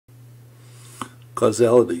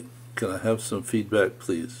Cauzality. Can I have some feedback,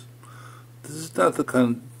 please? This is not the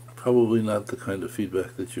kind, probably not the kind of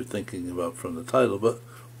feedback that you're thinking about from the title, but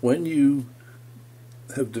when you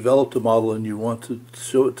have developed a model and you want to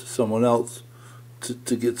show it to someone else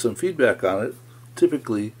to get some feedback on it,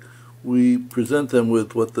 typically we present them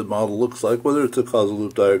with what the model looks like, whether it's a causal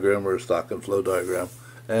loop diagram or a stock and flow diagram,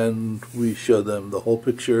 and we show them the whole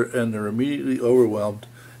picture, and they're immediately overwhelmed,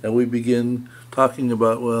 and we begin talking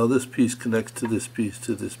about, well, this piece connects to this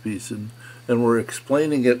piece, and we're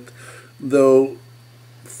explaining it, though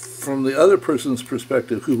from the other person's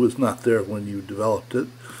perspective who was not there when you developed it,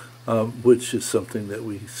 which is something that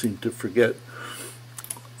we seem to forget.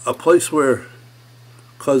 A place where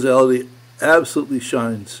Cauzality absolutely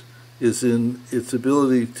shines is in its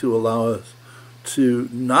ability to allow us to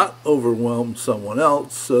not overwhelm someone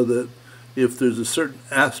else, so that if there's a certain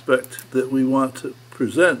aspect that we want to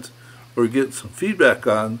present or get some feedback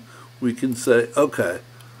on, we can say, okay,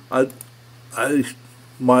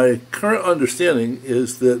 my current understanding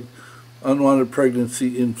is that unwanted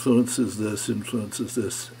pregnancy influences this,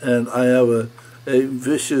 and I have a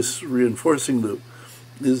vicious reinforcing loop.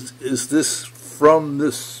 Is this, from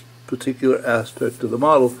this particular aspect of the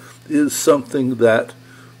model, is something that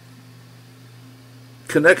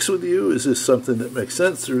connects with you? Is this something that makes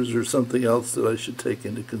sense, or is there something else that I should take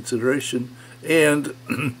into consideration? And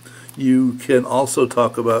you can also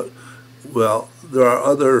talk about, well, there are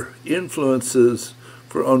other influences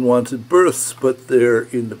for unwanted births, but they're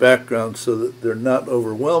in the background so that they're not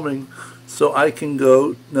overwhelming. So I can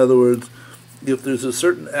go, in other words, if there's a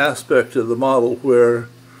certain aspect of the model where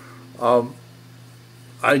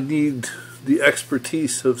I need the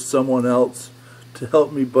expertise of someone else to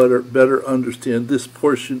help me better understand this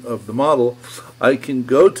portion of the model, I can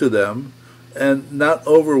go to them and not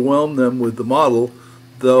overwhelm them with the model,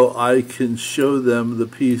 though I can show them the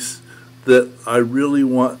piece that I really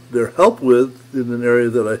want their help with in an area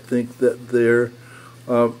that I think that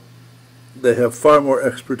they have far more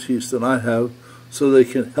expertise than I have, so they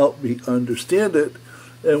can help me understand it,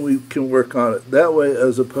 and we can work on it that way,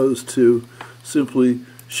 as opposed to simply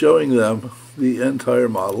showing them the entire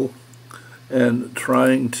model and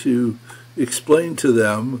trying to explain to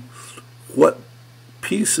them what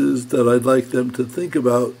pieces that I'd like them to think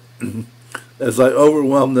about as I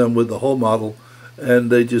overwhelm them with the whole model,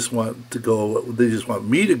 and they just want to go. They just want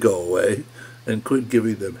me to go away and quit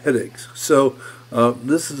giving them headaches. So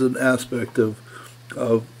this is an aspect of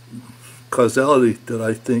Cauzality that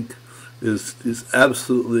I think is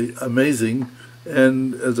absolutely amazing.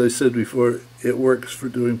 And as I said before, it works for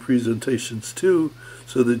doing presentations too,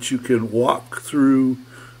 so that you can walk through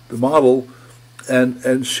the model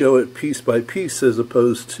and show it piece by piece, as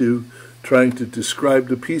opposed to trying to describe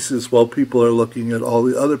the pieces while people are looking at all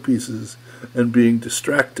the other pieces and being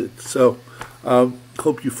distracted. So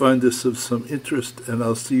hope you find this of some interest, and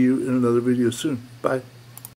I'll see you in another video soon. Bye.